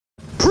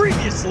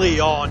Previously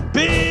on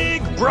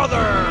Big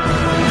Brother!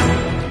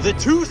 The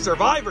two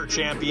Survivor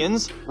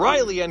champions,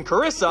 Riley and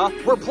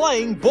Carissa, were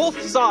playing both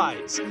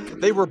sides.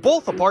 They were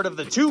both a part of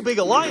the two big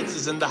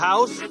alliances in the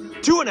house,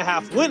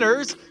 2.5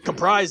 winners,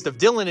 comprised of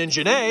Dylan and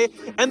Janae,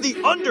 and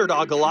the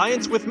Underdog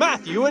Alliance with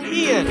Matthew and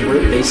Ian.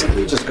 We're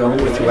basically just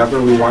going with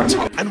whoever we want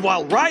to. And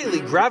while Riley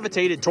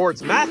gravitated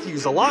towards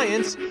Matthew's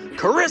alliance,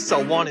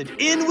 Carissa wanted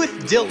in with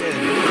Dylan.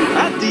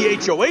 At the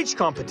HOH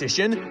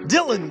competition,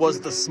 Dylan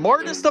was the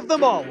smartest of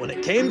them all when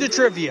it came to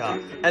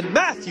trivia, and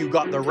Matthew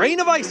got the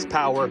Rain of Ice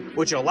power,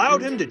 which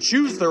allowed him to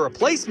choose the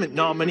replacement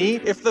nominee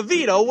if the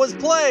veto was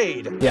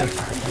played. Yeah.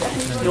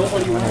 Tell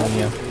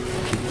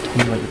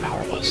me what your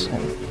power was,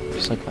 and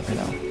just like let me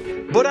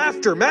know. But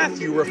after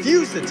Matthew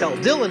refused to tell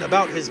Dylan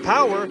about his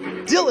power,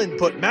 Dylan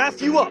put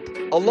Matthew up,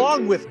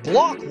 along with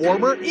block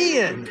warmer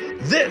Ian.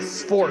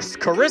 This forced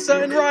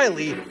Carissa and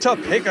Riley to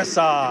pick a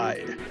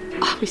side.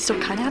 We still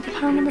kind of have the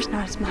power numbers,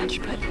 not as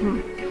much, but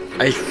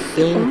I think...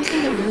 The only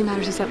thing that really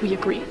matters is that we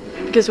agree.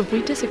 Because if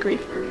we disagree,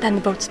 then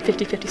the vote's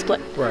 50-50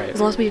 split. Right. As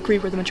long as we agree,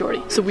 we're the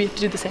majority, so we have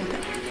to do the same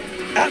thing.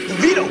 At the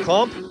veto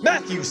comp,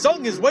 Matthew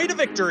sung his way to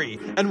victory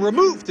and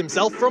removed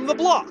himself from the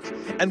block.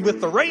 And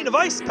with the Rain of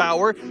Ice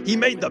power, he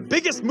made the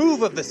biggest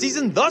move of the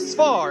season thus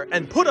far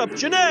and put up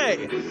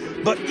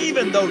Janae. But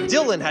even though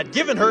Dylan had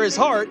given her his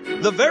heart,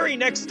 the very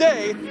next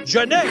day,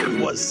 Janae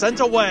was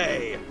sent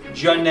away.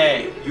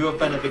 Janae, you have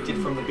been evicted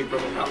from the Big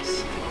Brother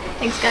house.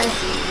 Thanks,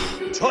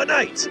 guys.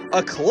 Tonight,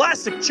 a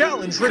classic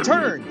challenge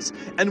returns.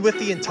 And with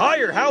the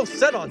entire house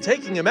set on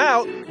taking him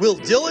out, will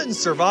Dylan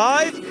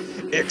survive?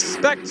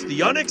 Expect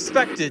the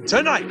unexpected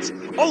tonight,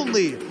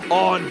 only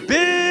on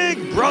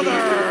Big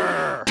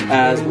Brother!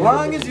 As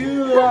long as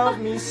you love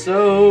me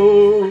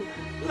so,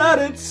 let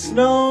it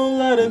snow,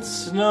 let it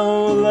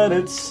snow, let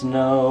it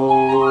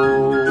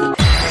snow.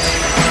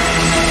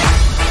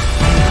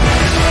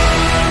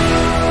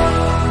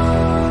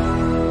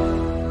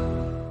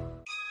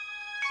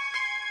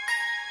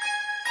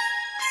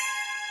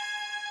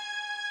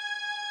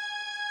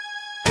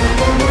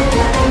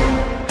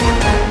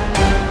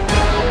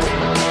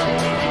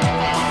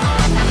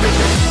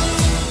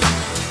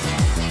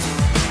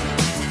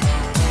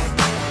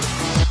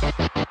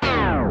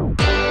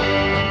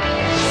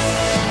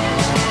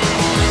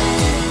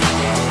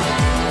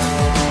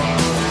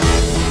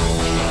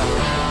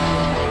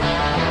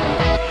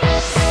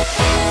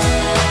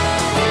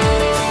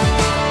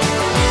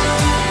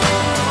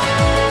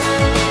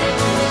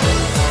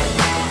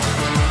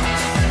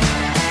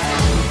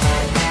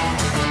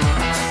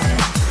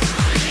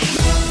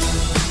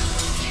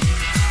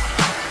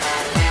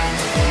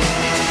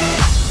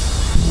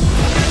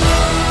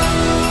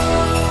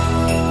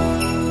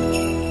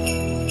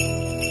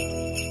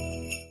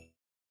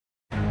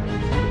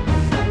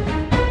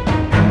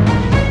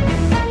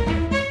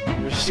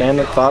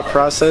 Standard thought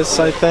process,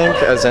 I think,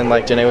 as in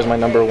like Janae was my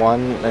number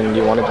one and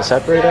you wanted to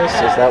separate us.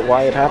 Is that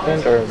why it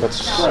happened, or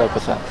what's up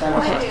with that?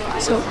 Okay,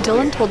 so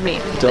Dylan told me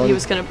that he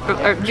was gonna,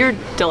 or you're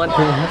Dylan.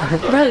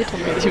 Riley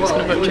told me that he was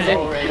gonna vote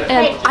Janae,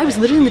 and I was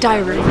literally in the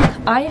diary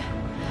room. I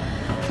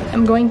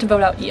am going to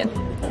vote out Ian.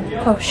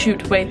 Oh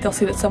shoot, wait, they'll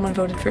see that someone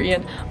voted for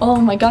Ian. Oh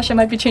my gosh, I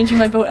might be changing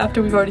my vote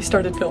after we've already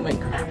started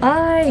filming.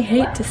 I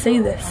hate to say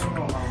this,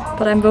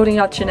 but I'm voting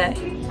out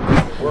Janae.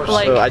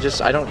 Like,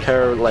 so I don't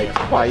care like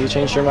why you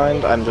changed your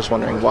mind. I'm just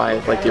wondering why,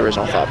 like, the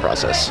original thought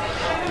process,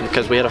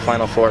 because we had a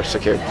Final Four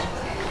secured.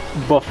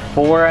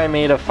 Before I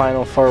made a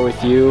Final Four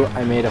with you,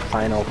 I made a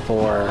Final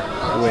Four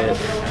with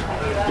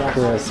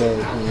Carissa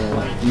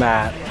and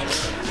Matt.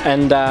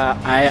 And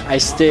I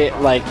stay,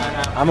 like,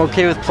 I'm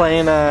okay with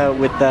playing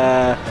with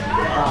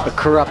a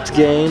corrupt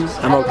game.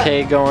 I'm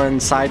okay going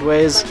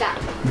sideways.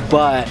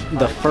 But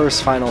the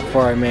first Final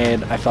Four I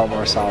made, I felt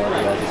more solid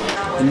with.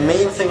 The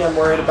main thing I'm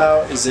worried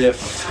about is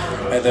if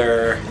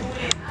either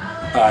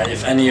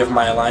if any of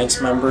my alliance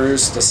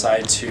members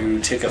decide to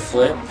take a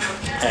flip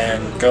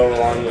and go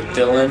along with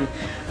Dylan,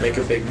 make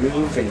a big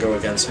move and go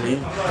against me.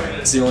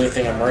 It's the only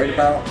thing I'm worried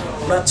about.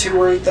 I'm not too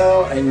worried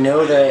though. I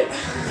know that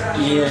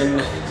Ian,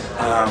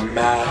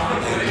 Matt,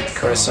 and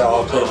Carissa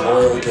all play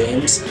loyal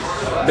games.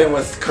 I've been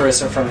with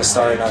Carissa from the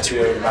start, not too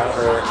worried about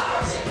her.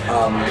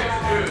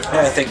 And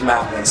I think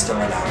Matt wants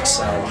Dylan out,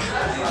 so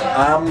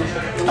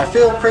I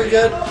feel pretty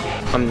good.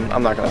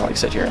 I'm not gonna like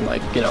sit here and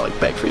like, you know, like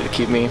beg for you to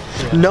keep me.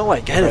 No, I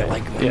get it.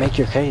 Like, make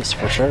your case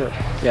for sure.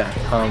 Yeah.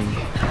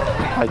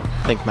 I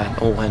think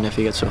Matt will win if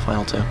he gets to a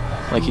final two.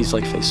 Like, he's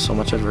like faced so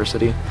much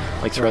adversity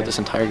like throughout this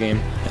entire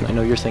game, and I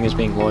know your thing is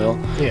being loyal.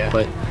 Yeah.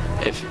 But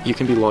if you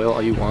can be loyal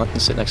all you want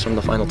and sit next to him in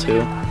the final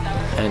two,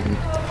 and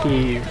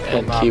he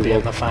will be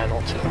in the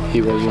final two.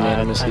 He will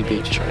unanimously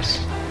beat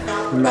choice.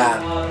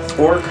 Matt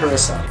or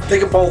Carissa. They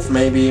could both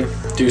maybe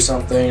do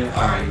something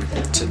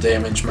to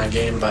damage my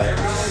game, but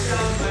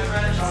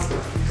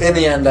in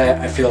the end,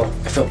 I feel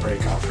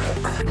pretty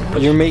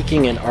confident. You're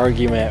making an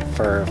argument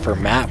for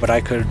Matt, but I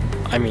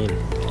mean,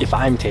 if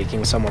I'm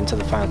taking someone to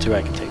the final two,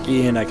 I could take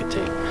Ian, I could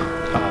take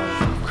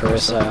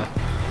Carissa.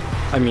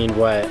 I mean,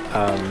 what?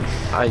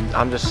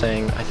 I'm just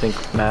saying, I think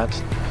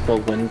Matt will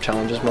win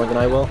challenges more than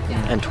I will.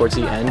 And towards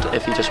the end,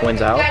 if he just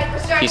wins out,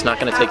 he's not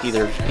going to take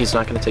either. He's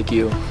not going to take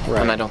you,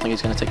 and I don't think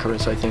he's going to take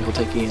Carissa. I think he'll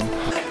take Ian.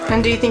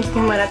 And do you think you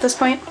can win at this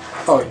point?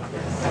 Oh,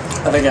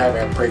 I think I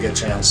have a pretty good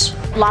chance.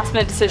 Last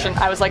minute decision.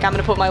 I was like, I'm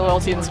gonna put my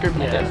loyalty in this group,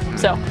 and I did.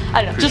 So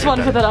I don't know. Just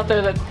wanted to put that out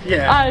there that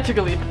I took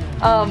a leap.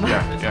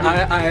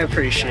 I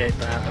appreciate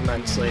that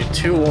immensely.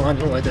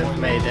 2-1 would have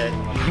made it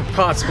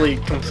possibly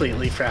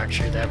completely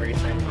fractured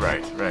everything.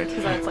 Right.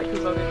 Because then it's like, who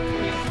voted?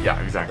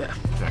 Yeah, exactly.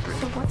 Exactly.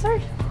 So what's our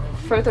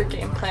further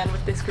game plan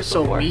with this group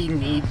So of 4? we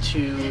need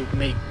to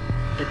make,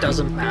 it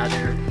doesn't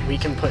matter, we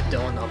can put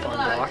Dylan up on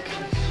block.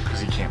 Because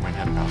he can't win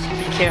head of house.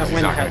 He can't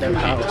win head of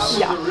house.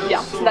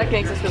 Yeah. So that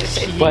makes us really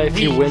safe. But if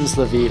he wins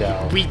the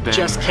veto, we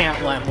just can't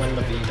let him win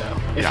the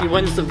veto. If he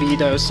wins the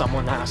veto,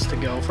 someone has to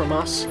go from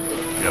us.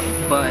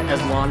 Yep. But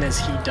as long as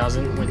he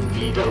doesn't win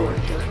veto,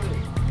 we're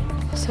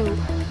good. So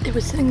it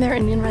was sitting there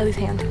in me and Riley's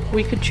hand.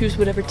 We could choose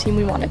whatever team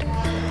we wanted.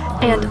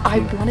 And I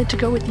wanted to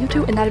go with you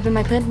two, and that had been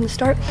my plan from the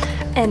start.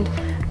 And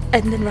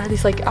then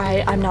Riley's like,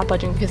 I'm not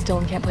budging because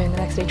Dylan can't play in the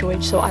next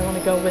HOH, so I want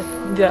to go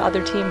with the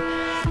other team.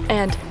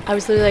 And I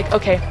was literally like,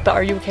 okay, but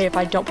are you okay if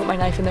I don't put my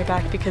knife in their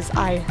back, because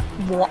I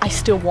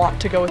still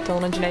want to go with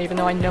Dylan and Janae, even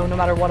though I know no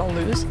matter what I'll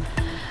lose.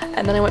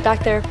 And then I went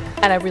back there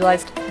and I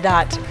realized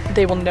that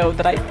they will know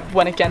that I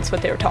went against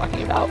what they were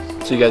talking about.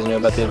 so you guys knew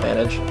about the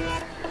advantage,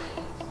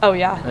 Oh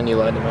yeah. and you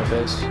lied in my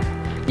face.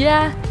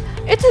 Yeah,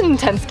 it's an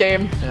intense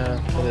game.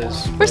 Yeah, it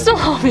is. We're still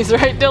homies,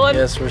 right, Dylan?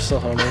 Yes, we're still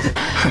homies.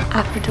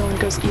 After Dylan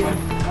goes Ian,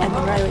 and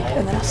then Riley,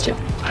 and then us two.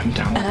 I'm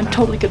down. And I'm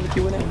totally good with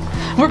you winning.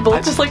 We're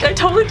both just like, I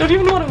totally don't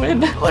even want to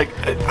win. Like,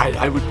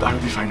 I would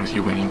be fine with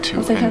you winning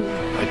too. Same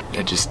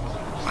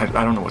And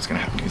I don't know what's gonna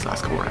happen these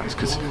last couple rounds,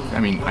 because I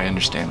mean, I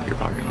understand that you're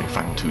probably gonna make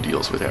final 2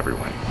 deals with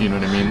everyone. You know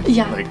what I mean?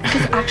 Yeah, Like,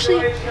 because actually,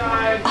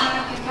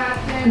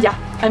 yeah,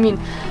 I mean,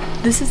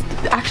 this is,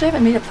 actually I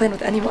haven't made a plan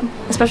with anyone,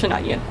 especially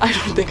not Ian. I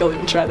don't think I'll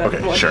even try that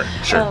Okay, one. sure.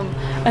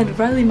 And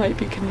Riley might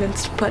be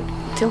convinced, but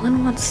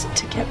Dylan wants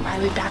to get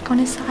Riley back on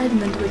his side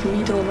and then do like a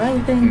me, Dylan, Riley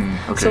thing.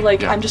 Okay, So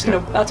like, yeah, I'm just gonna,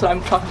 that's what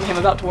I'm talking to him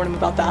about, to warn him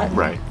about that.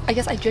 Right. I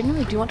guess I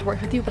genuinely do want to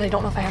work with you, but I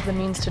don't know if I have the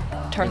means to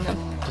turn them.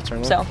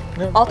 So,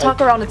 Yeah, I'll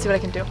talk around and see what I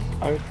can do.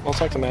 I'll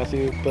talk to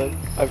Matthew, but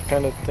I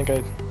kind of think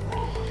I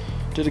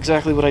did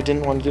exactly what I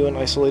didn't want to do and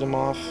isolate him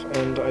off,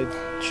 and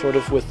I sort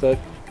of with that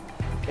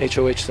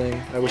HOH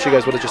thing. I wish you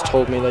guys would have just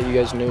told me that you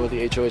guys knew what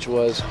the HOH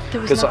was.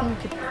 There was nothing we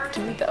could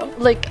do though.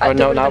 Like,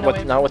 No, not with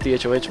the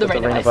HOH, but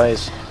the Rain of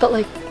Ice. But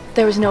like,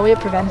 there was no way of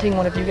preventing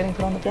one of you getting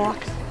put on the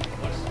block.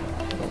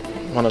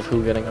 One of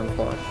who getting on the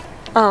block?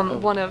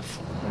 One of,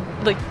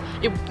 like,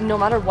 no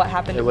matter what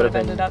happened, it would have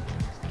ended up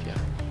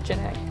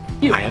Janae.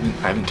 You. I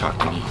haven't talked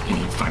any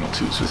final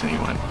 2s with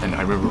anyone, and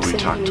I remember we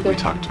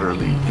talked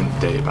early in the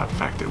day about the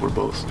fact that we're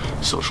both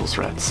social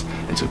threats,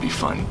 and so it'd be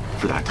fun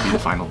for that to be the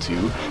final 2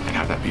 and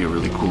have that be a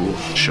really cool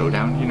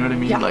showdown. You know what I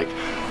mean? Yeah. Like,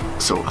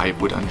 so I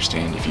would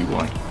understand if you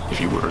were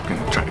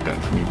gonna try to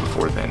gun for me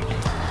before then,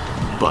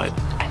 but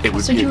it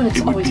would be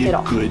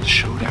a good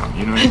showdown.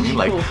 You know what I mean?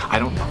 Like, I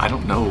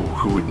don't know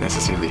who would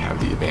necessarily have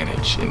the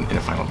advantage in a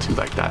final 2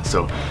 like that.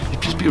 So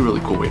it'd just be a really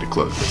cool way to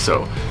close it.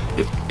 So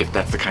if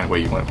that's the kind of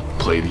way you want to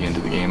play the end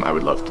of the game, I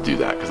would love to do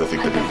that, because I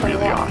think that'd be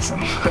really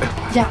awesome.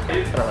 Yeah.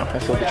 I don't know, I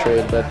feel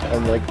betrayed, but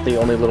like the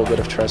only little bit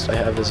of trust I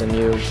have is in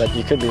you. That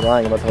you could be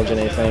lying about the whole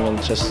Janae thing,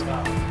 and just,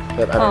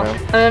 but I don't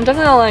know. I'm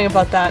definitely not lying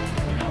about that.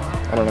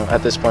 I don't know.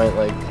 At this point,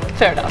 like,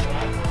 Fair enough.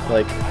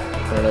 like,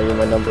 I don't know, you're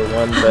my number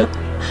 1, but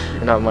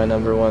you're not my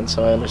number 1,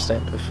 so I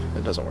understand if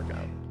it doesn't work out.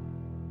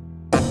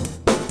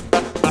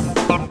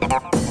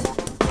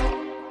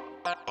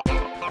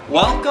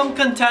 Welcome,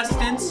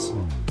 contestants,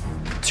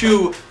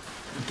 to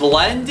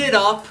Blend It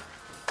Up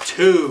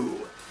 2.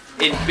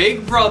 In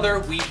Big Brother,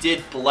 we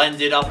did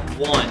Blend It Up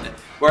 1,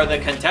 where the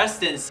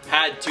contestants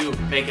had to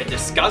make a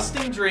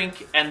disgusting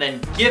drink and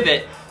then give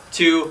it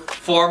to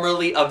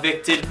formerly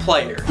evicted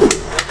players.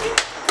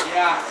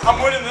 Yeah,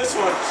 I'm winning this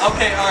one.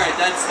 Okay, alright,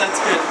 that's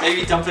good.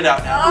 Maybe dump it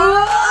out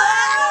now.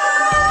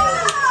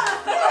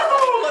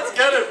 Let's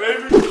get it,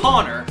 baby.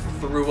 Connor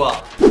threw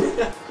up.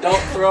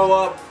 Don't throw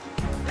up.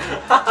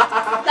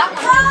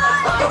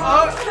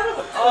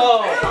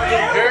 Oh,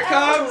 here it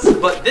comes.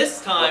 But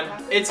this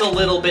time, it's a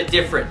little bit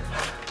different.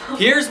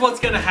 Here's what's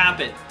gonna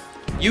happen.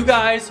 You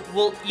guys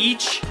will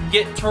each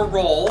get to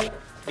roll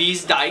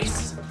these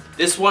dice.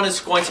 This one is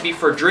going to be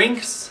for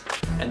drinks,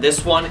 and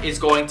this one is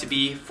going to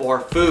be for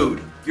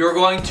food. You're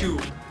going to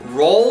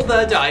roll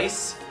the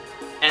dice,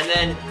 and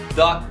then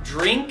the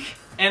drink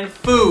and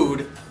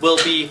food will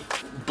be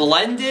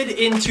blended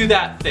into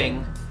that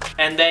thing,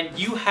 and then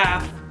you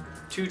have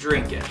to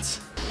drink it.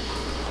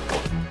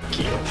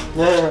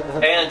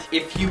 And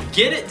if you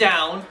get it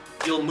down,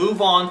 you'll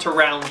move on to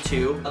round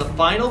 2. The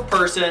final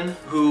person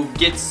who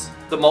gets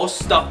the most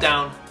stuff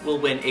down will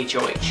win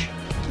HOH.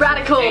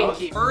 Radical.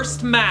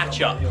 First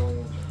matchup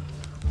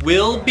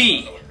will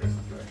be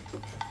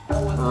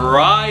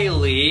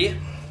Riley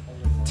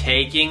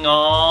taking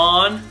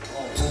on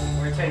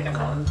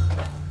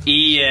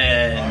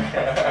Ian.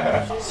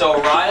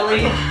 So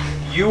Riley,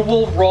 you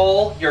will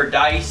roll your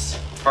dice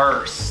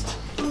first.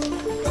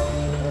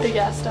 Big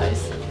ass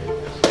dice.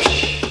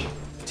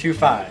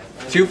 2-5.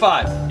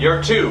 2-5.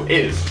 Your 2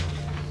 is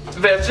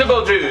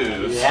vegetable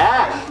juice.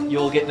 Yeah.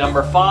 You'll get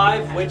number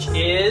 5, which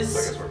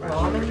is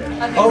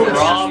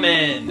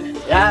ramen.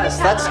 Yes,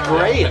 that's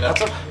great.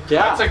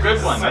 That's a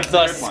good one. That's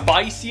The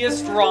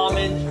spiciest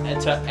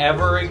ramen to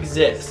ever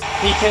exist.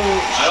 He can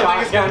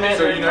shotgun it.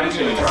 So you know he's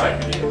gonna try.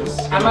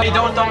 Hey,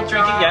 don't drink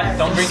it yet.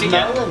 Don't drink it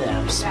yet.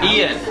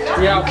 Ian,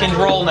 you can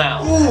roll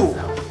now.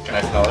 Can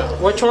I smell it?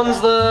 Which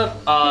one's the?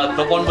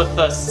 The one with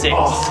the 6,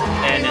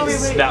 and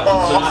it's that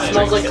one. So It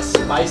smells like a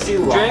spicy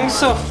lava.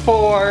 Drinks of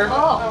 4.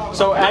 Oh.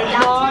 So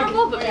eggnog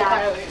Terrible, but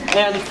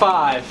and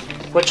 5,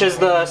 which is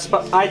the.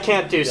 I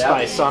can't do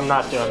spice, so I'm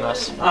not doing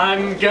this.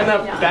 I'm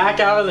gonna back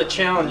out of the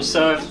challenge.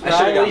 So if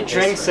Riley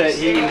drinks it,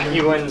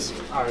 he wins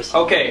ours.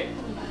 Okay.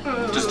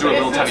 Just do a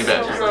little tiny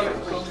bit.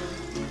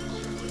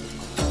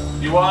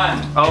 You won.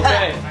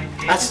 Okay.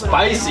 That's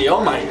spicy.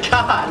 Oh my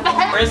god.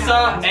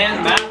 Carissa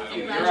and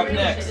Matthew, you're up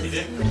next.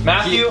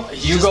 Matthew,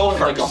 you go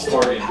first.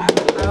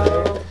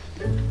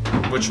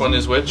 Which one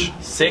is which?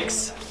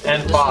 6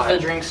 and The 5.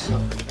 drinks.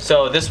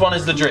 So this one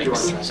is the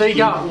drinks. So you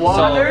got So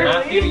water.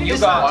 Matthew, you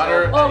got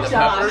Water and the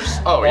peppers.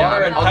 Oh yeah,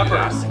 water and I'll do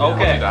peppers. that.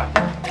 Okay. I'll do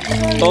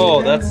that.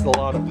 Oh, that's a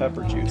lot of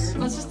pepper juice.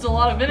 That's just a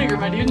lot of vinegar,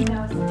 my dude.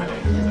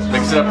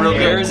 Mix it up real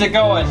good. Here's it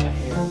going.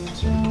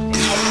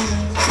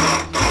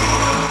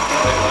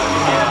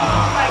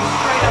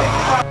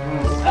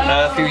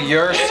 Matthew,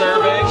 you're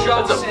serving.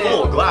 That's a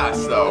full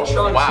glass though.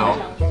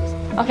 Wow.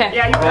 Okay.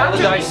 Roll the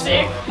dice.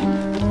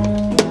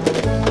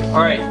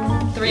 All right.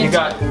 3 You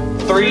got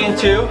 3 and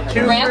 2.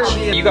 ranch.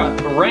 You got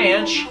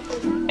ranch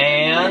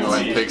and I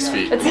went pig's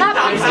feet. It's not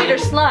pig's feet or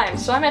slime,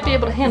 so I might be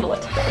able to handle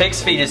it.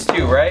 pig's feet is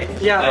 2, right?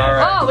 Yeah. All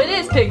right. Oh, it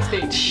is pig's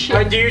feet.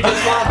 Shit. Do you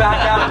just want to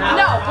back out now?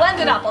 No, blend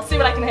it up. I'll see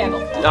what I can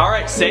handle. All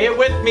right. Say it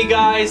with me,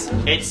 guys.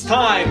 It's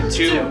time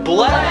to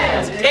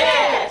blend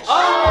it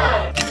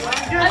up.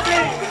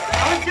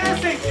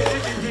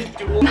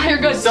 Now you're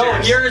good. So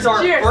here's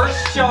our Cheers.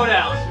 first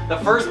showdown. The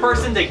first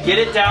person to get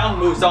it down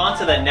moves on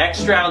to the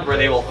next round where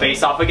they will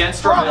face off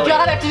against Oh Riley.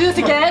 god, I have to do this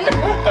again?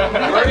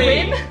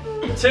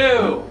 3,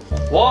 2,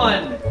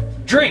 1,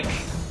 drink.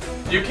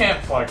 You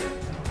can't plug it.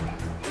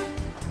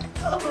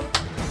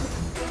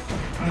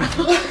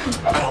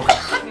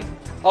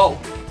 Oh.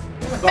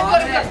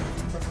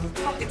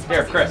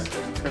 Here, Chris.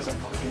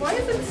 Why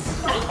is it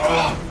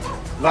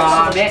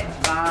Vomit.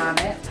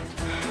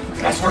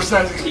 That's worse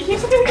than I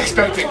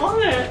expecting.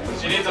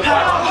 She needs a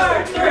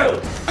power through.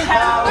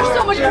 There's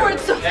so much more.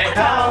 It's so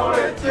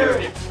Power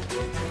through.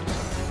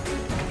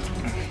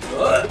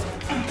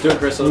 Do it,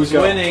 Chris. Who's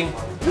winning? To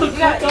go a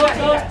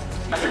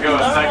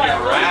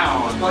second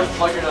round.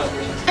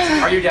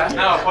 Are you done?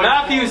 No.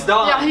 Matthew's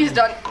done. Yeah, he's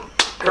done.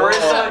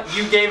 Carissa,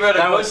 you gave it a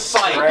good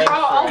fight.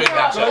 I'll Good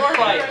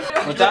fight.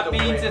 What that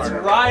means it's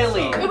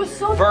Riley It was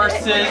so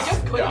versus thick, I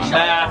just couldn't shut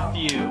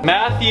Matthew.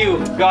 Matthew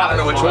got I don't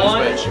know which one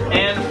 1 is which.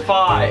 and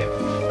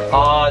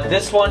 5.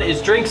 This one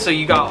is drink, so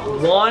you got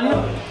 1,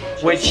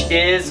 which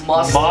is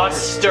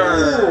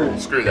mustard.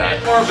 Screw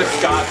that. More of a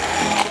Scott.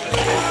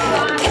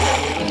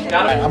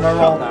 I'm gonna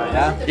roll now,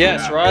 yeah?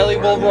 Yes, Riley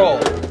will roll.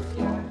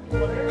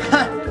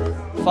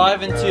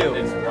 5 and 2.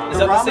 Is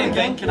that the same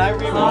thing? Can I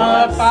re-roll?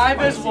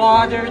 5 is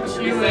water,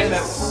 2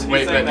 is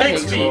Wait,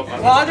 pig's feet.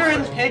 Water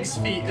and pig's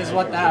feet is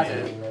what that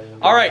is.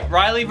 All right,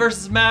 Riley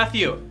versus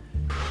Matthew.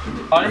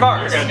 On your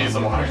marks. You're gonna need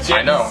some water.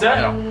 I know. Set. I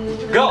know.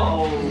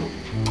 Go.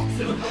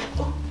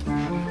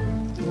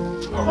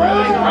 Oh,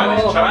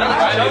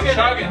 Riley's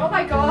chugging. Oh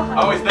my god.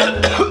 Oh, he's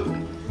done.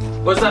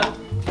 What's that?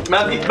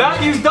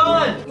 Matthew's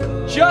done!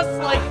 Just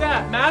like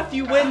that,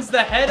 Matthew wins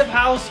the head of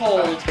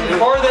household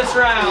for this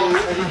round.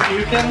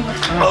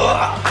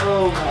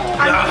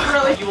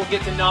 You will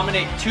get to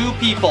nominate 2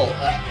 people.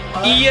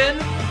 Ian,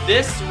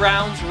 this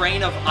round's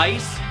Reign of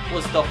Ice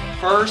was the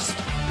first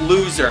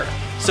loser.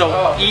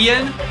 So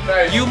Ian,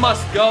 you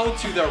must go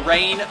to the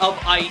Reign of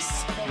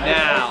Ice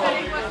now.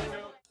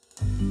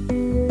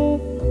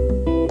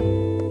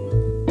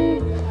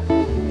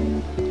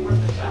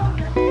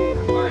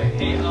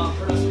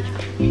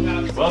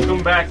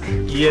 Welcome back,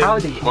 Ian.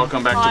 Howdy.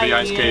 Welcome back to the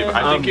Ice Cave.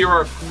 I think Um, you're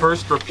our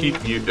first repeat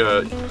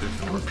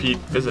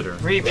visitor.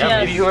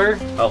 viewer.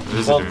 Well,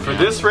 for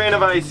this Reign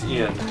of Ice,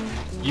 Ian,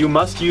 you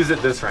must use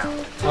it this round.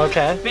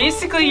 Okay.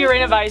 Basically, your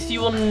Reign of Ice, you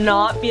will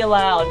not be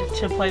allowed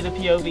to play the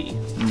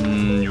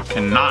POV. You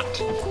cannot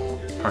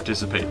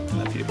participate in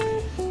the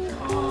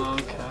POV.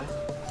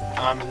 Okay.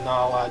 I'm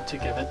not allowed to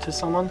give it to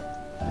someone?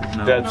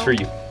 No. That's for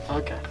you.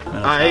 Okay.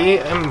 I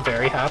am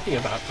very happy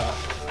about that.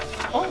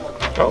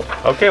 Oh,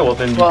 okay, well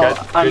then you Well,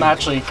 got I'm good-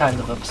 actually kind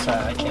of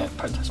upset I can't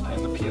participate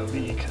in the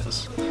POV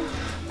because...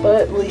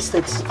 But at least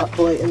it's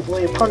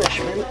blatantly a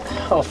punishment.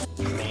 Oh,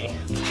 me.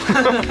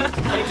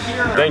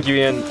 Thank you,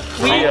 Ian.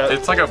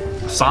 It's like a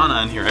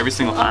sauna in here every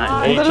single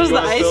time. That was the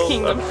Ice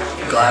Kingdom.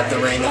 Glad the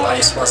Reign of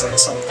Ice wasn't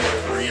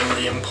something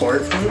really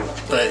important,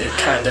 but it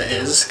kinda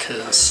is,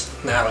 because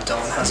now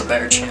Dylan has a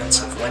better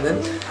chance of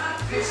winning.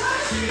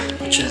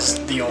 Which is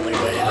the only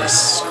way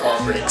this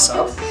all breaks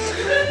up,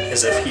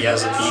 is if he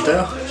has a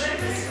veto.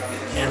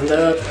 And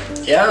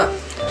yeah,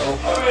 Well,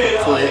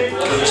 hopefully it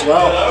goes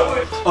well.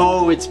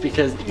 Oh, it's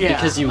because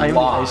you I'm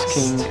lost. the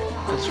Ice King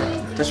this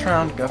round. This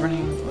round,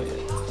 governing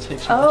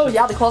takes Oh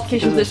yeah, the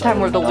qualifications this time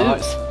were to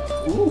lose.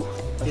 Ooh.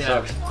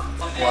 Yeah.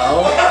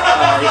 Well,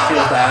 I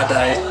feel bad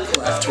I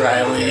left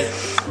Riley,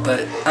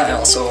 but I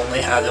also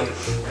only had him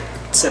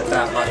sit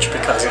that much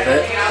because of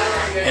it.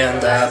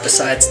 And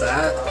besides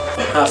that,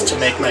 I have to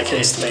make my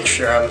case to make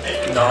sure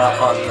I'm not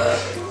on the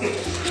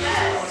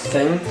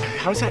thing.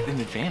 How is that an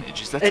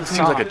advantage? That seems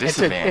like a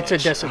disadvantage. It's a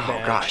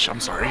disadvantage. Oh gosh, I'm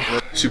sorry.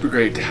 Super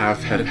great to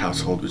have head of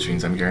household, which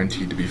means I'm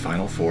guaranteed to be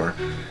Final Four.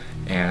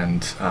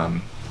 And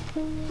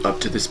up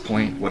to this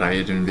point, what I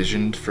had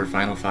envisioned for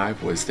Final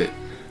Five was that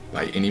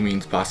by any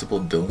means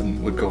possible,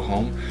 Dylan would go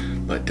home.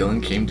 But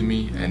Dylan came to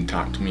me and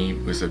talked to me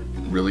with a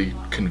really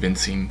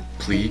convincing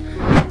plea.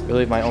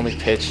 Really, my only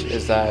pitch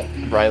is that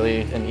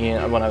Riley and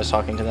Ian, when I was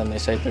talking to them, they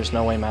said there's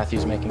no way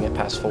Matthew's making it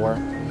past 4.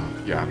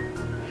 Yeah.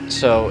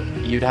 So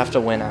you'd have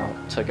to win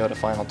out to go to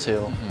Final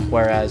 2.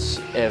 Whereas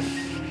if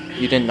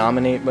you didn't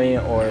nominate me,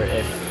 or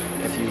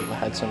if you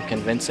had some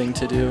convincing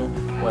to do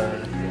where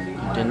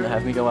you didn't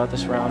have me go out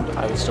this round,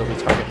 I would still be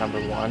target number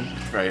 1.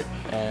 Right.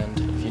 And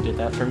if you did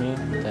that for me,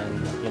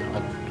 then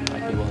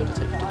I'd be willing to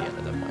take you to the end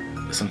of that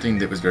point. Something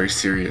that was very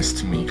serious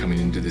to me coming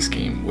into this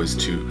game was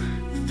to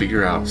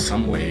figure out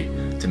some way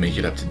to make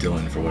it up to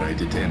Dylan for what I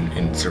did to him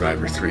in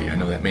Survivor 3. I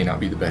know that may not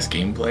be the best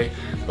gameplay,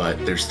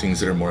 but there's things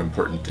that are more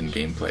important than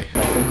gameplay.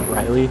 I think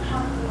Riley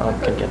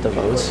can get the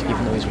votes,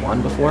 even though he's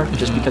won before,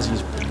 just because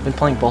he's been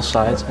playing both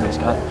sides and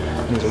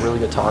he's a really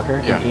good talker.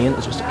 Yeah. And Ian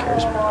is just a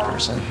charismatic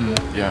person.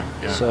 Yeah,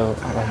 yeah. So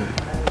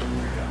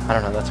I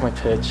don't know. That's my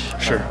pitch.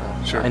 Sure,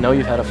 sure. I know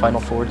you've had a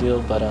Final Four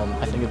deal, but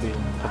I think it'd be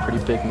a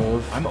pretty big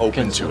move. I'm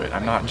open to it.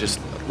 I'm not just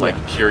like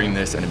hearing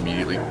this and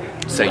immediately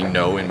saying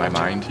no in my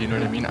mind, you know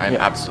what I mean? I'm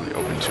absolutely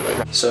open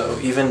to it. So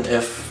even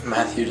if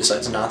Matthew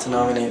decides not to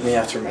nominate me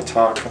after my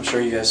talk, I'm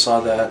sure you guys saw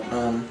that,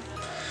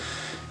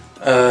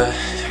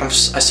 I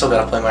still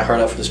gotta play my heart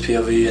out for this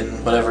POV,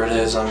 and whatever it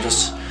is, I'm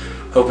just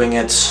hoping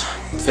it's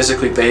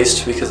physically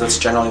based, because that's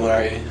generally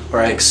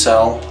where I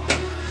excel.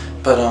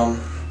 But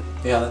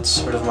yeah, that's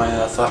sort of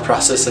my thought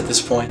process at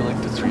this point.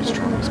 Like the 3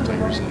 strongest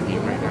players in the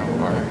game right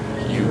now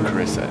are you,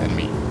 Carissa, and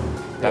me.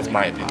 That's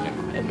my opinion.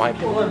 In my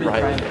opinion,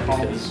 Riley,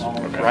 because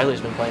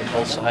Riley's been playing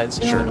both sides,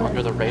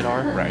 under the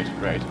radar. Right,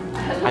 right.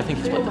 I think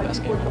he's played the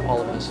best game out of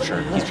all of us. Sure.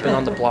 He's been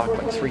on the block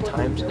like 3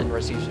 times and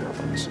received 0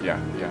 votes.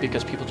 Yeah, yeah.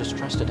 Because people just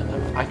trusted him.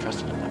 I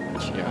trusted him that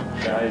much.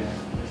 Yeah.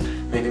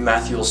 Maybe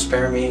Matthew will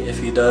spare me. If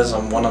he does,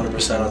 I'm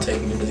 100% on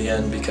taking him to the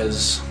end,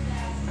 because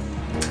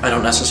I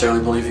don't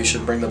necessarily believe you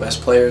should bring the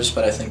best players,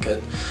 but I think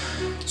it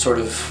sort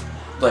of,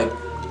 like,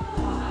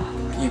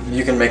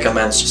 you can make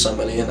amends to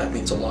somebody, and that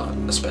means a lot,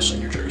 especially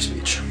in your jury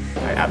speech.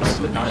 I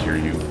absolutely hear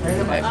you.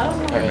 You're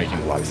making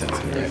a lot of sense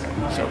in it.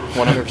 So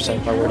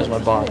 100%, my word is my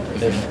bond.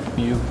 If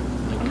you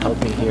help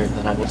me here,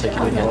 then I will take you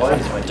to the end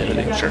of my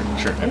identity. Sure,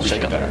 sure. I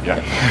appreciate that.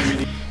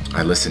 Yeah.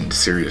 I listened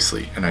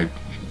seriously, and I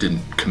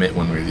didn't commit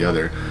one way or the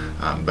other,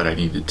 but I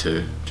needed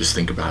to just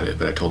think about it.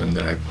 But I told him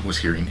that I was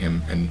hearing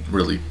him and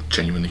really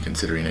genuinely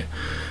considering it.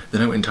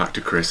 Then I went and talked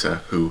to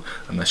Carissa, who,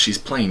 unless she's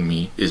playing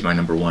me, is my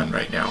number 1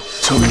 right now.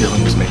 So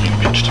Dylan was making a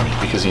pitch to me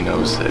because he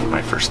knows that my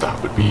first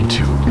thought would be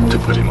to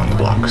put him on the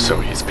block.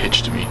 So his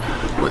pitch to me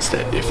was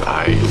that if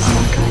I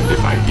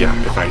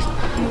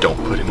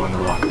don't put him on the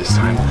block this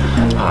time,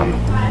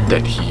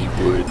 that he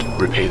would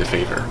repay the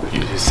favor. He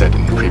has said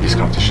in previous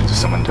competitions, if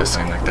someone does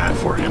something like that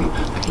for him,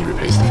 then he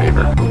repays the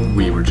favor.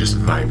 We were just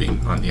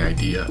vibing on the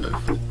idea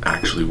of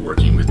actually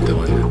working with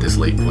Dylan at this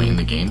late point in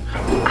the game.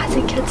 As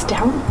it gets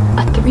down,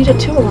 a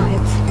 3-2 alliance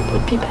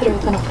would be better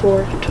than a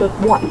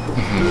 4-1.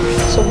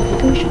 So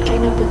maybe we should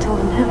gang up with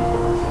Dylan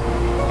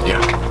now.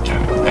 Yeah,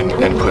 yeah.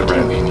 And put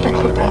Riley and Ian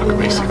on the block,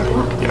 basically.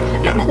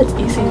 Yeah, yeah. And then it's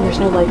easy and there's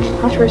no like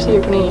controversy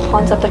or any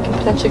pawns up that can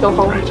potentially go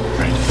home. Right,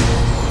 right.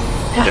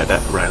 Yeah,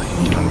 that Riley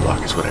and Ian on the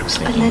block is what I was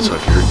thinking. So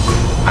if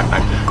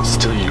I'm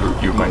still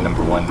you're my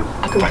number 1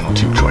 final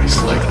 2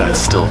 choice. Like that's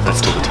still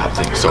the top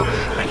thing. So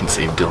I can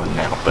save Dylan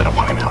now, but I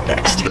want him out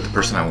next. But the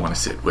person I want to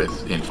sit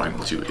with in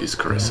final 2 is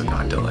Carissa,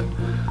 not Dylan,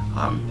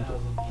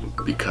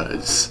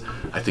 because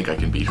I think I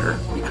can beat her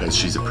because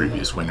she's a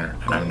previous winner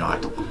and I'm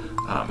not.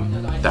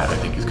 That I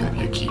think is going to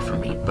be a key for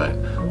me. But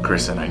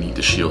Carissa and I need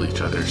to shield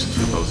each other since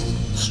we're both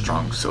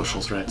strong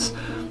social threats.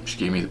 She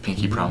gave me the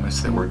pinky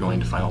promise that we're going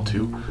to final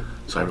 2.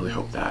 So I really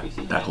hope that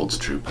holds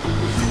true.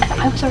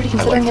 I was already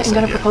considering it and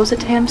going to propose it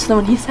to him, so then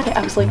when he said it,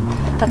 I was like,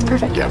 that's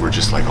perfect. Yeah, we're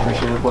just like all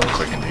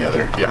clicking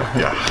together. Yeah,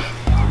 yeah.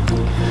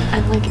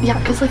 And like, yeah,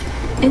 because like,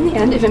 in the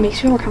end, if it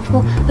makes you more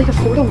comfortable, like a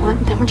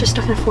 4-1, then we're just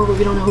stuck in a 4 where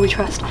we don't know who we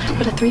trust.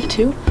 But a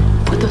 3-2,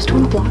 put those 2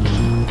 on the block,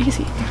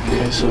 easy.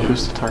 Okay, so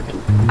who's the target?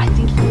 I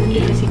think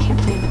because he can't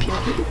play in the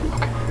POV.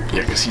 Okay.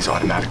 Yeah, because he's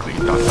automatically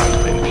not allowed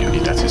to play in the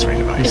POV. That's his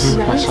range of ice. If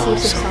Riley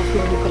saves himself, he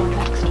already put on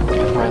next.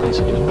 If Riley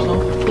saves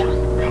himself? Yeah.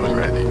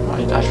 Riley.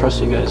 I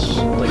trust you guys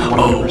like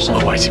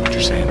 100%. Oh, I see what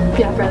you're saying.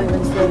 Yeah, Riley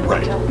wins the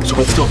right. hotel. So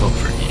let's still vote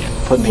for Ian.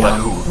 Put me on.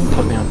 Who?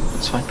 Put me on.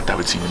 It's fine. That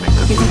would seem to make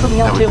the. You can put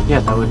me on too. Yeah,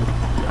 that would.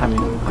 I mean,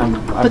 I'm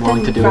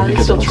willing to do it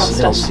because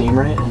it'll seem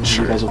right, and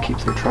you guys will keep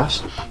their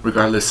trust.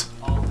 Regardless,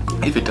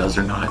 if it does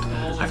or not,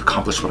 I've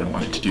accomplished what I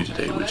wanted to do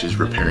today, which is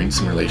repairing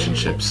some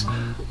relationships,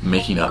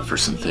 making up for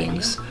some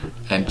things,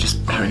 and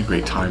just having a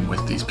great time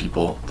with these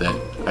people that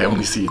I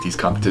only see at these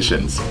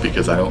competitions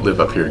because I don't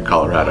live up here in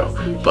Colorado.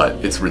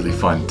 But it's really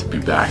fun to be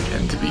back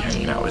and to be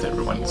hanging out with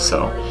everyone.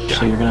 So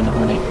you're gonna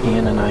nominate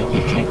Ian and I.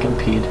 You can't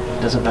compete.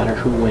 It doesn't matter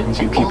who wins.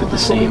 You keep it the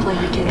same,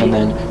 and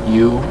then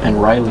you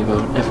and Riley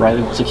vote. If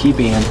Riley wants to keep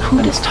Ian,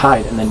 then it's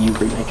tied, and then you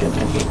remake him,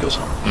 and Ian goes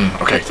home.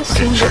 Okay. Let's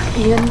assume that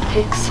Ian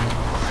picks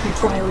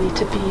Riley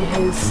to be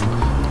his.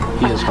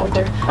 He is going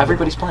to.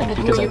 Everybody's playing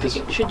because I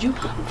just. Should you?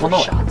 Well,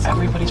 no,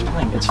 everybody's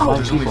playing. It's 5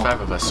 there's people. only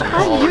 5 of us. So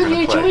we're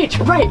You're the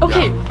HOH, right?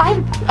 Okay,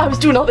 Yeah. I was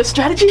doing all this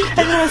strategy, and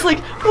then I was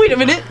like, wait a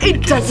minute,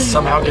 it doesn't.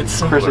 Somehow get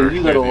similar. Person,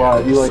 you got a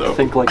lot. You like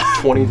think like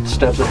 20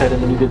 steps ahead,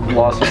 and then you get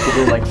lost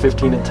between like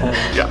 15 and 10.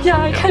 Yeah,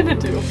 I kind of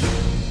do.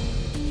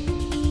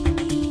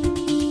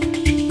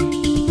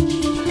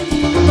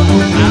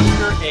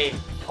 After a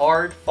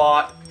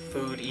hard-fought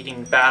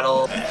food-eating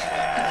battle,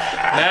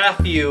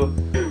 Matthew,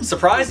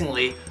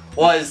 surprisingly,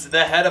 was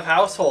the head of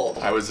household.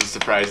 I was as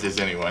surprised as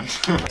anyone.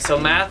 So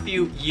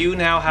Matthew, you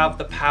now have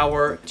the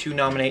power to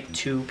nominate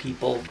 2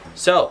 people.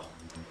 So,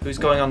 who's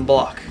going on the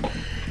block?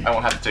 I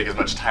won't have to take as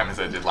much time as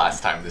I did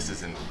last time.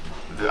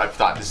 I've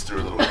thought this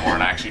through a little bit more,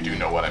 and I actually do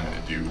know what I'm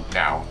going to do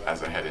now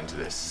as I head into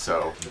this.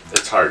 So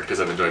it's hard because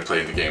I've enjoyed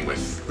playing the game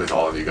with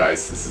all of you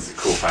guys. This is a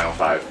cool Final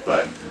 5,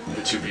 but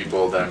the 2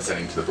 people that I'm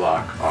sending to the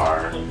block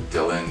are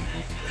Dylan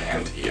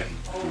and Ian.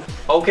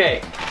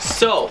 Okay,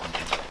 so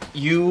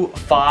you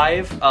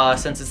 5,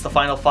 since it's the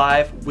Final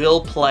 5,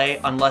 will play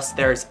unless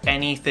there's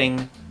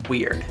anything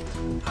weird.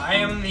 I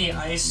am the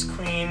ice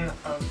queen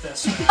of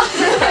this round.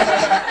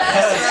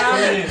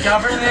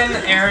 Governing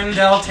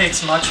Arendelle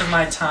takes much of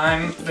my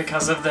time.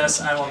 Because of this,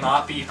 I will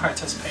not be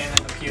participating in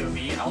the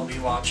POV. I'll be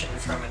watching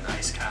from an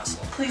ice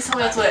castle. Please tell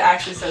me that's what it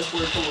actually says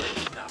word for word.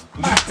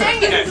 No.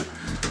 Dang it! Okay,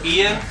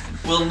 Ian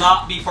will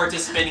not be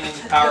participating in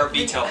the power of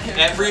veto.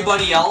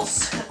 Everybody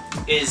else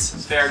is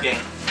fair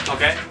game,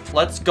 okay?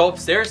 Let's go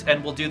upstairs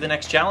and we'll do the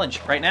next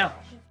challenge right now.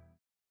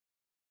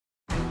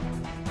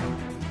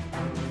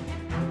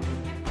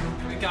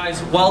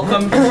 Guys,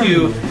 welcome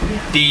to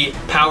the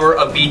Power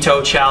of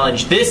Veto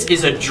challenge. This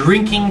is a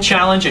drinking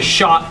challenge, a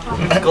shot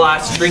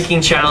glass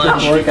drinking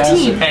challenge,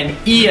 and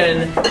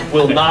Ian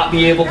will not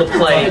be able to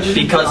play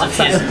because of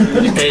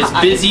his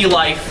busy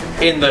life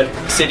in the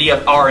city of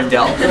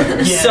Arendelle.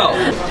 So,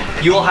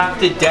 you'll have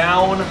to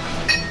down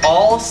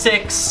all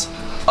 6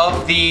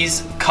 of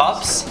these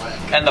cups,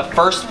 and the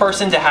first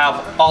person to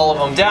have all of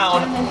them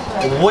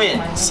down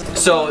wins.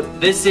 So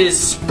this is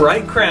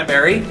Sprite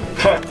Cranberry,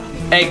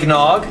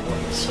 eggnog,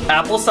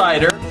 apple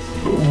cider,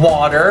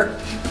 water,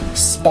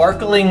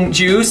 sparkling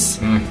juice,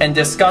 and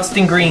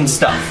disgusting green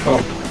stuff.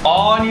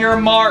 On your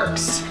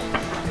marks,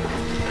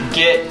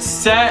 get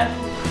set,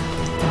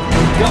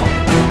 go.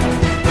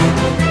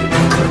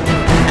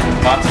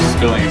 Lots of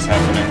spilling is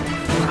happening.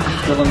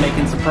 Dylan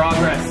making some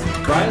progress.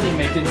 Riley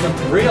making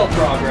some real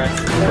progress.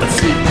 Let's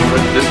see.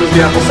 This was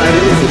the apple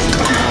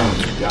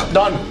cider. Yeah.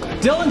 Done.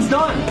 Dylan's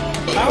done.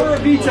 Power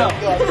of veto.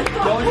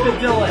 Going to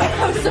Dylan.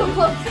 I'm so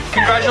close.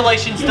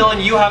 Congratulations,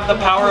 Dylan. You have the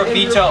power of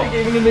veto.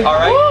 All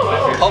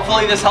right.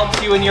 Hopefully this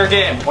helps you in your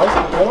game. Why is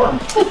it warm?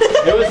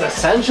 It was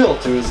essential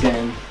to his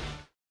game.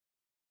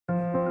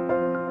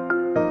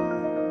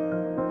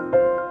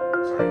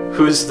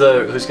 Who's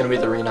gonna be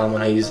the renom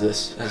when I use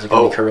this? Is it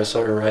gonna be Carissa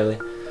or Riley?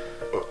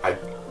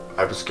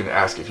 I was gonna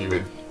ask if you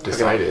had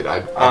decided. I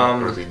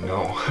don't really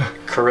know.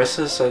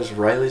 Carissa says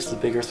Riley's the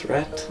bigger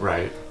threat.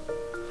 Right.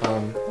 I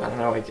don't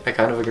know. I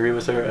kind of agree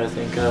with her. I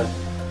think.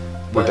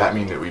 Would that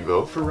mean that we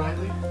vote for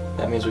Riley?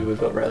 That means we would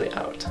vote Riley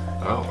out.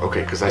 Oh,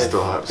 okay. Because I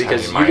still have.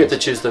 Because you get to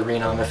choose the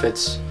renom if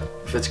it's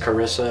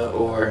Carissa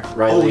or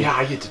Riley. Oh yeah,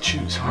 I get to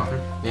choose, huh?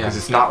 Yeah. Because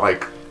it's not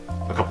like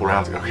a couple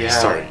rounds ago. Okay,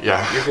 sorry.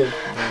 Yeah. You're good.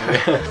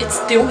 It's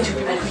the only 2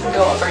 people who can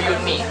go up are you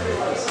and me.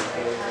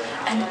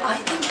 And I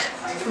think,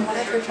 from what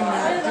I've heard from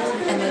that,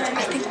 and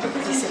I think we're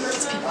pretty safe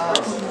because people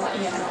don't want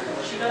Ian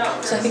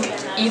out. So I think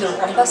either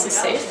one of us is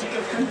safe.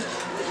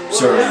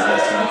 So,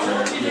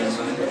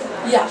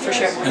 Yeah, for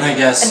sure. and I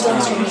guess. And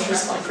Dylan's going to be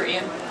respond for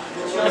Ian,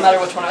 no matter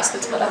which one of us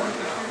gets put out.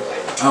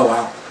 Oh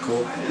wow,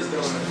 cool.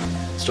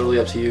 It's totally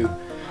up to you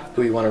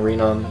who you want to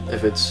renom.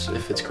 If it's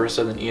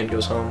Carissa, then Ian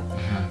goes home.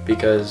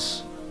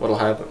 Because what'll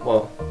happen?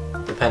 Well,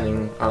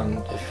 depending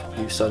on if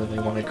you suddenly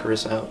wanted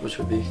Carissa out, which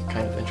would be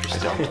kind of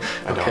interesting. I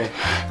don't. Okay.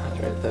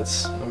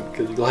 Alright, I'm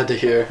good, glad to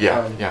hear.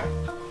 Yeah. Yeah.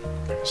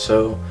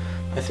 So,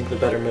 I think the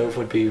better move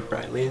would be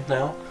Riley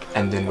now.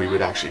 And then we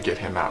would actually get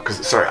him out.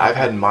 Because, sorry, I've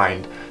had in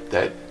mind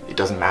that it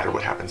doesn't matter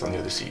what happens on the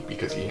other seat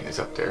because Ian is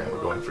up there and we're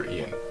going for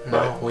Ian.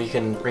 No, we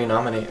can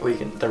renominate.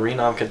 The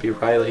renom could be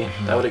Riley.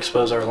 That would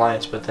expose our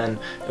alliance, but then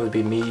it would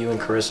be me, you, and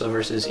Carissa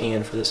versus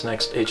Ian for this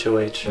next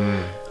HOH.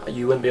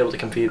 You wouldn't be able to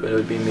compete, but it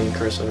would be me and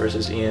Carissa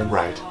versus Ian.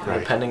 Right.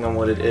 Depending on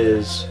what it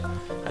is,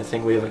 I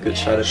think we have a good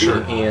shot at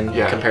beating Ian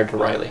compared to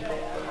Riley.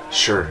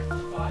 Sure.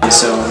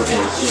 So,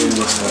 okay, Ian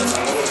looks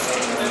like.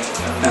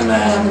 And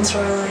then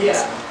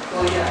storylines.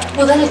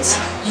 Well, then it's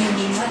you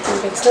and Matthew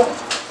against Dylan.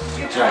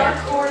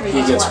 right,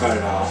 he gets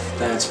voted off.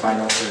 Then it's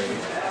final 3.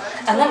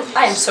 And then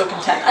I am so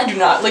content. I do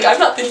not, like, I'm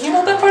not thinking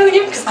about that part of the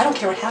game because I don't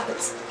care what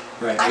happens.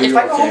 Right. If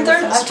I go home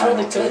third, I'm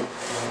totally good.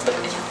 But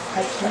yeah,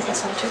 I like that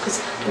song too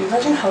because do you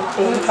imagine how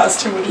cool the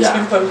past 2 winners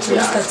can vote?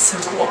 That's so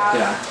cool.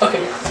 Yeah.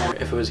 Okay.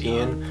 If it was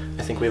Ian,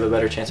 I think we have a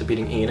better chance of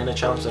beating Ian in a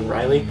challenge than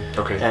Riley.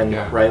 Okay. And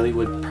Riley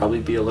would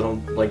probably be a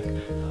little like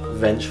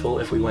vengeful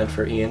if we went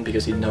for Ian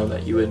because he'd know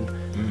that you would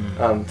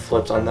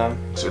flipped on them.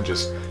 So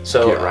just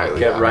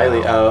get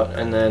Riley out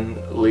and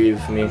then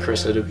leave me and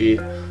Carissa to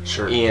beat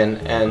Ian.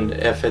 And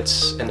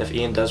if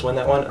Ian does win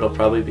that one, it'll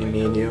probably be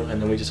me and you,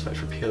 and then we just fight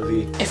for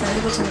POV. If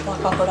Riley goes in the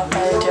block, I'll vote off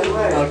Riley too.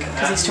 Okay.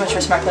 Because he's too much for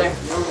a smart player.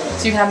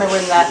 So you can have me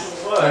win that.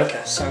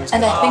 Okay, sounds good.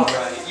 And I think,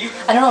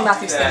 I don't know what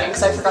Matthew's thinking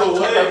because I forgot he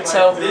can't vote,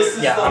 so.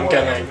 Yeah, I'm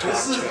gonna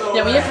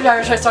Yeah, we have to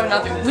try talking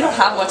about we don't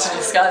have much to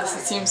discuss,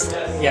 it seems.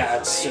 Yeah,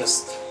 it's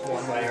just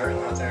one way or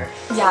another.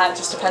 Yeah, it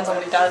just depends on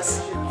what he does.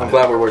 I'm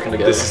glad we're working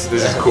together. This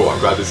is cool. I'm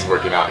glad this is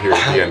working out here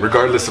at the end,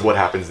 regardless of what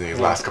happens in these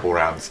last couple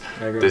rounds.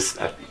 I agree.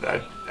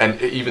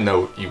 And even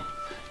though you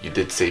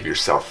did save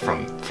yourself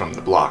from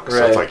the block,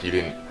 so it's like you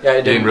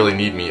didn't really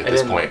need me at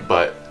this point,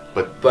 but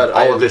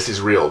all of this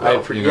is real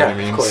though. You know what I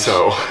mean? Of course.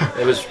 So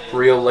it was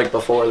real like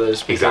before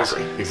this.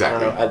 Exactly.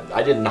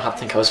 I did not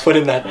think I was put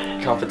in that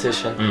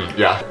competition.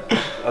 Yeah.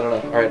 I don't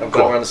know. All right, I'm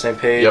glad we're on the same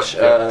page. Yep,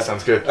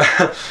 sounds good.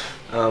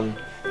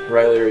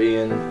 Riley or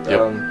Ian.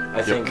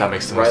 I think that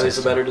makes Riley's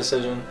sense. a better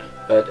decision,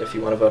 but if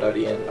you want to vote out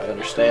Ian, I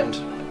understand.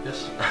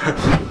 Yes.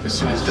 As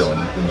soon as Dylan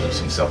removes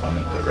himself, I'm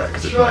gonna put Riley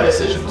because it's my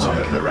decision. So I'm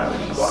gonna put Riley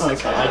in the block.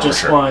 Okay, I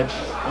just want.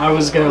 I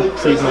was gonna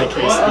plead my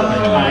case that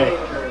I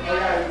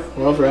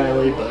love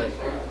Riley, but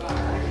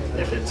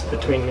if it's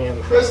between me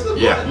and Chris,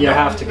 you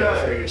have to go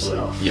for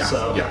yourself. Yeah,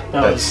 so yeah.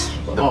 That's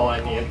all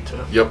I needed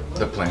to. Yep,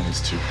 the plan is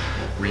to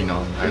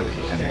re-nom Riley,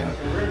 and then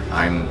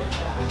I'm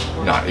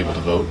not able to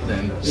vote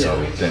then, so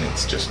then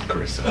it's just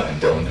Carissa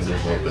and Dylan who will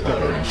vote, but they're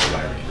voting for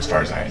Riley, as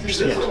far as I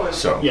understand. Yeah.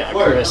 So yeah,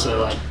 Carissa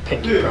like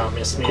pinky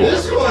promised me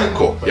everything.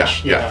 Cool.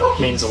 Which, you know,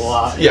 means a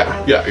lot.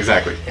 Yeah,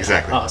 exactly.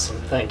 Awesome,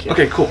 thank you.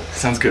 Okay, cool.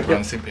 Sounds good. We're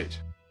on the same page.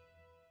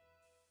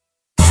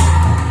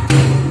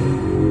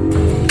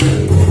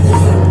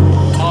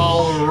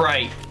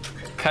 Alright,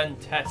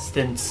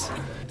 contestants.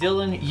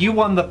 Dylan, you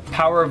won the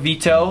power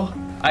veto.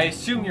 I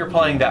assume you're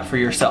playing that for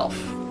yourself.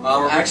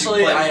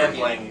 Actually, I am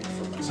playing it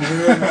for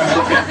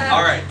myself. Okay,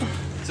 alright.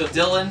 So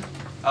Dylan,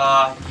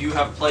 you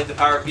have played the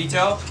power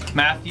veto.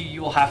 Matthew,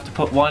 you will have to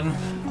put one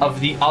of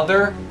the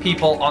other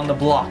people on the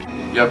block.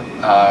 Yep,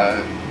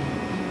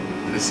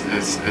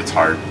 it's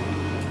hard,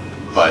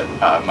 but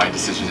my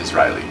decision is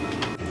Riley.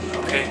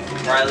 Okay,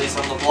 Riley's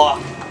on the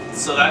block.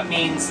 So that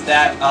means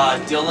that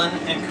Dylan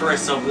and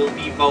Carissa will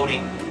be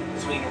voting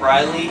between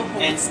Riley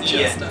and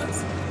Ian to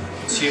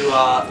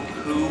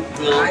who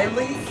will...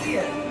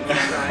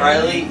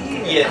 Riley,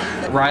 Ian.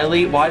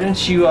 Riley, why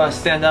don't you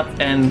stand up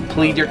and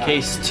plead your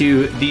case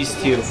to these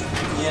two?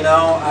 You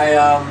know,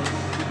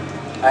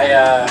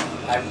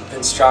 I've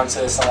been strong to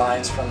this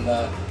alliance from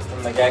the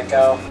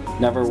get-go.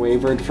 Never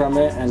wavered from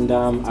it, and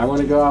I want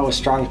to go out with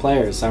strong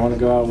players. I want to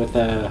go out with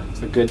a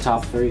good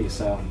top 3.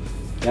 So,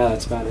 yeah,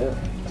 that's about it.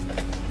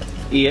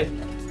 Ian?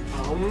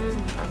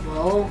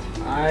 Well,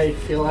 I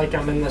feel like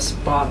I'm in this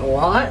spot a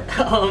lot.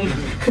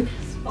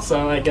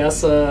 So I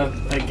guess,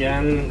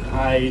 again,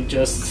 I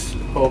just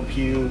hope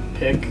you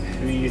pick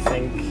who you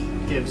think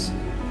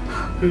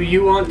who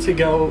you want to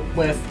go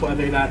with,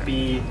 whether that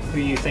be who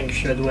you think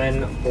should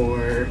win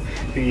or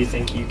who you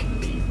think you can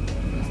beat.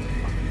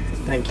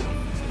 Thank you.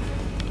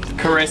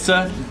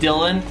 Carissa,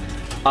 Dylan,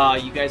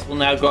 you guys will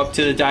now go up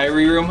to the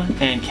diary room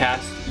and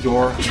cast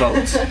your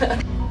votes.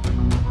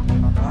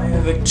 I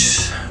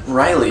evict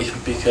Riley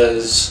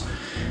because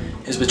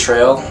his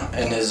betrayal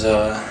and his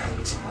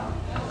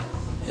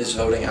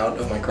voting out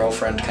of my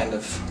girlfriend kind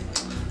of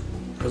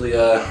really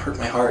hurt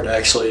my heart,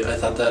 actually. I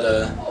thought that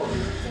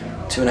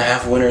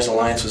 2.5 winners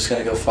alliance was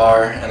going to go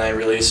far, and I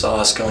really saw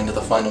us going to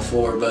the final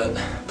 4, but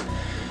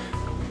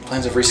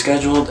plans have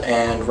rescheduled,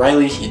 and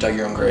Riley, you dug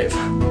your own grave.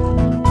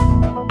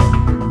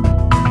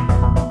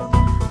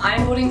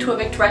 I'm voting to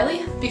evict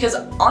Riley because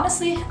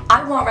honestly,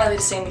 I want Riley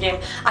to stay in the game.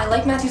 I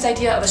like Matthew's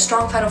idea of a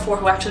strong Final 4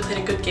 who actually played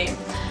a good game.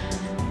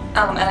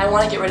 And I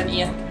want to get rid of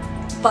Ian.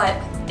 But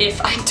if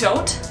I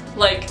don't,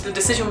 like, the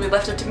decision will be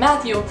left up to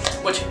Matthew,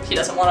 which he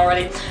doesn't want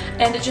already,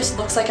 and it just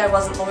looks like I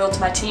wasn't loyal to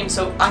my team,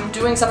 so I'm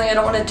doing something I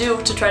don't want to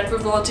do to try to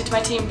prove loyalty to my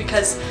team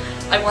because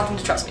I want them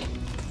to trust me.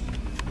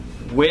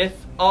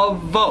 With a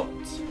vote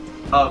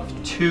of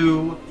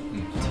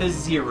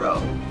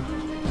 2-0.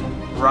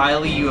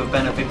 Riley, you have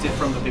been evicted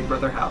from the Big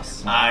Brother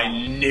house. I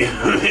knew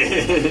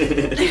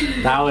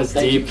it. That was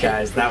deep,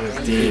 guys. That was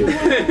deep.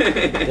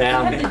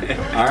 Damn.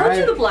 All right. Told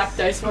you the black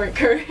dice weren't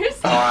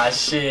cursed. Aw,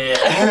 shit.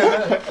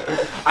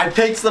 I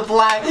picked the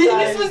black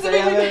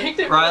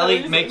dice.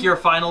 Riley, make your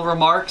final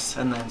remarks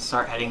and then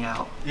start heading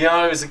out. You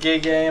know, it was a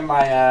good game.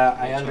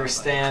 I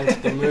understand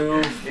the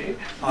move.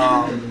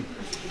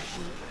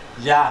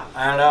 Yeah,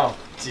 I don't know.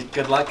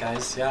 Good luck,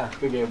 guys. Yeah.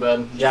 Good game,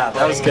 bud. Yeah,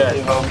 that was good.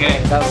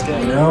 Okay. That was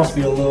good. You know, I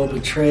feel a little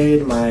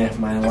betrayed. My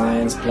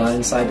alliance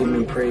blindsided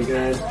me pretty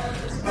good.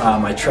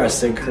 I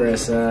trusted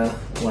Carissa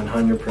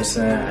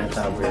 100%. I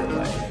thought we were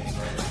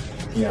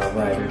like, you know,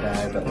 ride or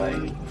die, but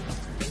like,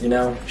 you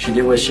know, she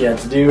did what she had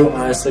to do.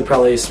 Honestly,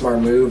 probably a smart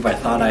move. I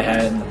thought I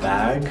had it in the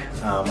bag.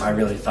 I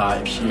really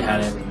thought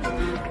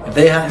if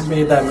they hadn't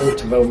made that move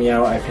to vote me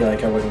out, I feel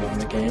like I would have won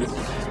the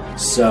game.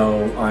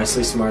 So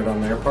honestly, smart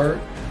on their part.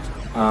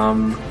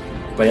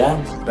 But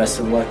yeah, best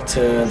of luck to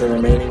the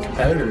remaining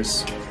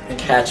competitors.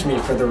 Catch me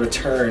for the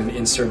return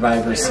in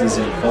Survivor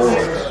Season 4.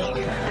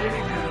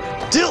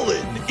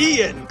 Dylan,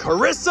 Ian,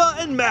 Carissa,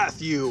 and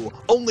Matthew.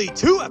 Only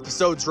 2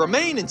 episodes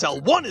remain until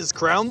one is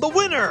crowned the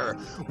winner.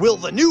 Will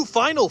the new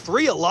Final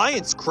 3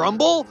 alliance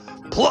crumble?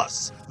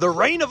 Plus, the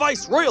Reign of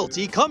Ice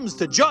royalty comes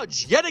to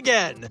judge yet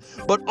again.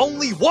 But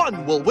only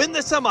one will win the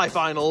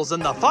semifinals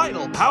and the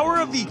final power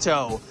of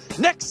veto.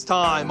 Next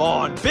time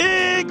on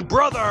Big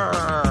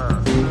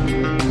Brother.